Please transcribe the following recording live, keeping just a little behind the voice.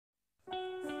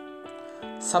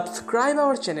Subscribe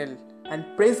our channel and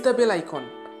press the bell icon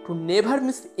to never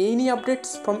miss any updates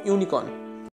from Unicorn.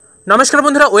 নমস্কার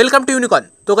বন্ধুরা, welcome to unicorn.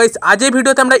 তো guys, আজ এই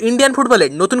ভিডিওতে আমরা ইন্ডিয়ান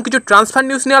ফুটবলের নতুন কিছু ট্রান্সফার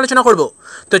নিউজ নিয়ে আলোচনা করব।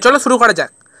 তো চলো শুরু করা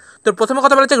যাক। তো প্রথমে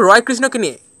কথা বলা যাক রয় কৃষ্ণকে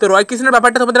নিয়ে। তো রয় কৃষ্ণের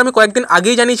ব্যাপারটা তোমাদের আমি কয়েকদিন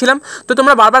আগেই জানিয়েছিলাম। তো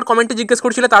তোমরা বারবার কমেন্টে জিজ্ঞেস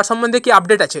করছিলে তার সম্বন্ধে কি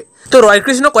আপডেট আছে। তো রয়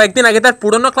কৃষ্ণ কয়েকদিন আগে তার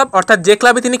পুরনো ক্লাব অর্থাৎ যে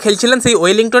ক্লাবে তিনি খেলছিলেন সেই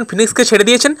ওয়েলিংটন ফিনিক্সকে ছেড়ে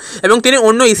দিয়েছেন এবং তিনি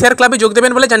অন্য এশিয়ার ক্লাবে যোগ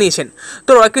দেবেন বলে জানিয়েছেন।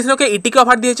 তো রয় কৃষ্ণকে এটিকে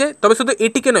অফার দিয়েছে, তবে শুধু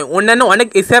এটিকে নয়, অন্যান্য অনেক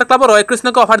এশিয়ার ক্লাবও রয়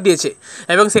কৃষ্ণকে অফার দিয়েছে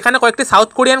এবং সেখানে কয়েকটি সাউথ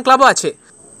কোরিয়ান ক্লাবও আছে।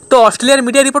 তো অস্ট্রেলিয়ার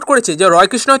মিডিয়া রিপোর্ট করেছে যে রয়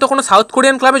কৃষ্ণ হয়তো কোনো সাউথ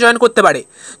কোরিয়ান ক্লাবে জয়েন করতে পারে,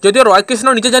 যদিও রয় কৃষ্ণ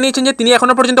নিজে জানিয়েছেন যে তিনি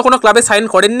এখনও পর্যন্ত কোনো ক্লাবে সাইন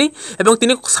করেননি এবং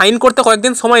তিনি সাইন করতে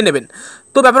কয়েকদিন সময় নেবেন।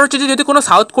 তো ব্যাপার হচ্ছে যে যদি কোনো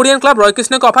সাউথ কোরিয়ান ক্লাব রয়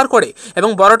কৃষ্ণকে অফার করে এবং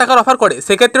বড় টাকার অফার করে,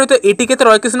 সেক্ষেত্রে হয়তো এটিকেতে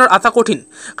রয় কৃষ্ণর আসা কঠিন,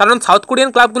 কারণ সাউথ কোরিয়ান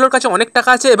ক্লাবগুলোর কাছে অনেক টাকা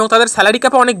আছে এবং তাদের স্যালারি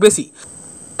ক্যাপও অনেক বেশি।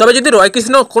 তবে যদি রয়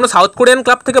কৃষ্ণ কোনো সাউথ কোরিয়ান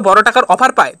ক্লাব থেকে বড় টাকার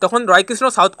অফার পায়, তখন রয় কৃষ্ণ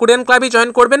সাউথ কোরিয়ান ক্লাবেই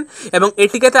জয়েন করবেন এবং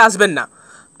এটিকেতে আসবেন না।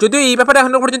 যদিও এই ব্যাপারে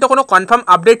এখনও পর্যন্ত কোনো কনফার্ম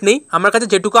আপডেট নেই, আমার কাছে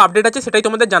যেটুকু আপডেট আছে সেটাই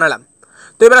তোমাদের জানালাম।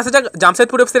 তো এবার আসা যাক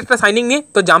জামশেদপুর এফসির একটা সাইনিং নিয়ে।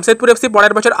 তো জামশেদপুর এফসি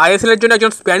পরের বছর ISL এর জন্য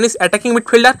একজন স্প্যানিশ অ্যাটাকিং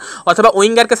মিডফিল্ডার অথবা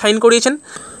উইঙ্গারকে সাইন করিয়েছেন।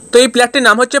 তো এই প্লেয়ারটির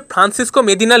নাম হচ্ছে Francisco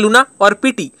Medina Luna or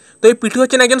PT. তো এই পিটি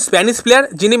হচ্ছেন একজন স্প্যানিশ প্লেয়ার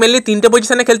যিনি মেনলি 3টে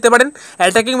পজিশনে খেলতে পারেন,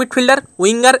 অ্যাটাকিং মিডফিল্ডার,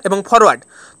 উইঙ্গার এবং ফরওয়ার্ড।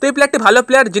 তো এই প্লেয়ারটি ভালো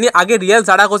প্লেয়ার, যিনি আগে রিয়াল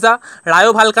জারাগোজা,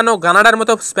 রায়ো ভালকানো, গানাডার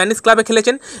মতো স্প্যানিশ ক্লাবে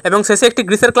খেলেছেন এবং শেষে একটি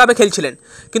গ্রিসের ক্লাবে খেলছিলেন।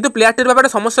 কিন্তু প্লেয়ারটির ব্যাপারে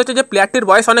সমস্যা হচ্ছে যে প্লেয়ারটির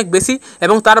বয়স অনেক বেশি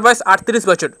এবং তার বয়স 38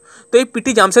 বছর। তো এই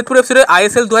পিটি জামশেদপুর এফসির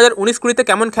ISL 2019-20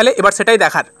 কেমন খেলে এবার সেটাই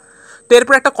দেখার। তো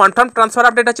এরপর একটা কনফার্ম ট্রান্সফার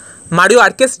আপডেট আছে। মারিও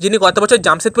আর্কেস, যিনি গত বছর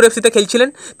জামশেদপুর এফসিতে খেলছিলেন,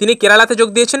 তিনি কেরালাতে যোগ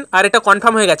দিয়েছেন আর এটা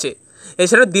কনফার্ম হয়ে গেছে।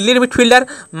 এছাড়াও দিল্লির মিডফিল্ডার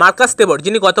মার্কাস তেবর,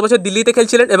 যিনি গত বছর দিল্লিতে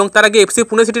খেলছিলেন এবং তার আগে FC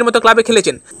পুনে সিটির মতো ক্লাবে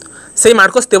খেলেছেন, সেই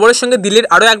মার্কস তেবরের সঙ্গে দিল্লির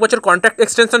আরও 1 বছর কন্ট্রাক্ট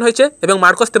এক্সটেনশন হয়েছে এবং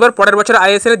মার্কস তেবর পরের বছর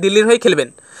ISL দিল্লির হয়ে খেলবেন।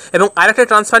 এবং আরেকটা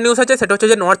ট্রান্সফার নিউজ আছে, সেটা হচ্ছে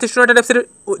যে নর্থ ইস্ট ইউনাইটেড এফসির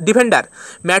ডিফেন্ডার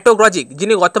ম্যাটো গ্রজিক,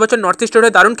 যিনি গত বছর নর্থ ইস্টের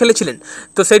হয়ে দারুণ খেলেছিলেন,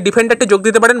 তো সেই ডিফেন্ডারটি যোগ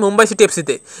দিতে পারেন মুম্বাই সিটি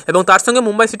এফসিতে এবং তার সঙ্গে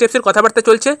মুম্বাই সিটি এফসির কথাবার্তা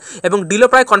চলছে এবং ডিলও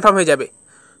প্রায় কনফার্ম হয়ে যাবে।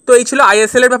 তো এই ছিল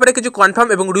ISL এর ব্যাপারে কিছু কনফার্ম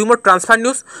এবং রিমোট ট্রান্সফার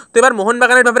নিউজ। তো এবার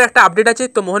মোহনবাগানের ব্যাপারে একটা আপডেট আছে।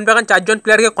 তো মোহনবাগান 4 জন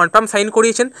প্লেয়ারকে কনফার্ম সাইন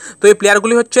করিয়েছেন। তো এই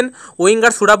প্লেয়ারগুলি হচ্ছেন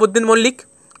উইঙ্গার সুরাবুদ্দিন মল্লিক,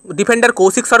 ডিফেন্ডার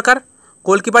কৌশিক সরকার,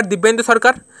 গোলকিপার দিব্যেন্দু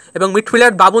সরকার এবং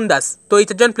মিডফিল্ডার বাবুন দাস। তো এই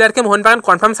 4 জন প্লেয়ারকে মোহনবাগান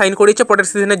কনফার্ম সাইন করিয়েছে পরের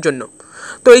সিজনের জন্য।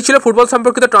 তো এই ছিল ফুটবল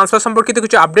সম্পর্কিত ট্রান্সফার সম্পর্কিত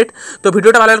কিছু আপডেট। তো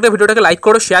ভিডিওটা ভালো লাগলে ভিডিওটাকে লাইক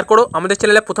করো, শেয়ার করো, আমাদের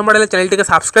চ্যানেলে প্রথমবার এলে চ্যানেলটিকে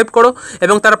সাবস্ক্রাইব করো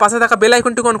এবং তার পাশে থাকা বেল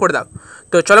আইকনটি অন করে দাও।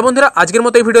 তো চলো বন্ধুরা, আজকের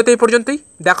মতো এই ভিডিওতে এই পর্যন্তই।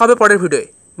 দেখা হবে পরের ভিডিওয়ে।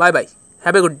 Bye bye,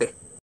 have a good day.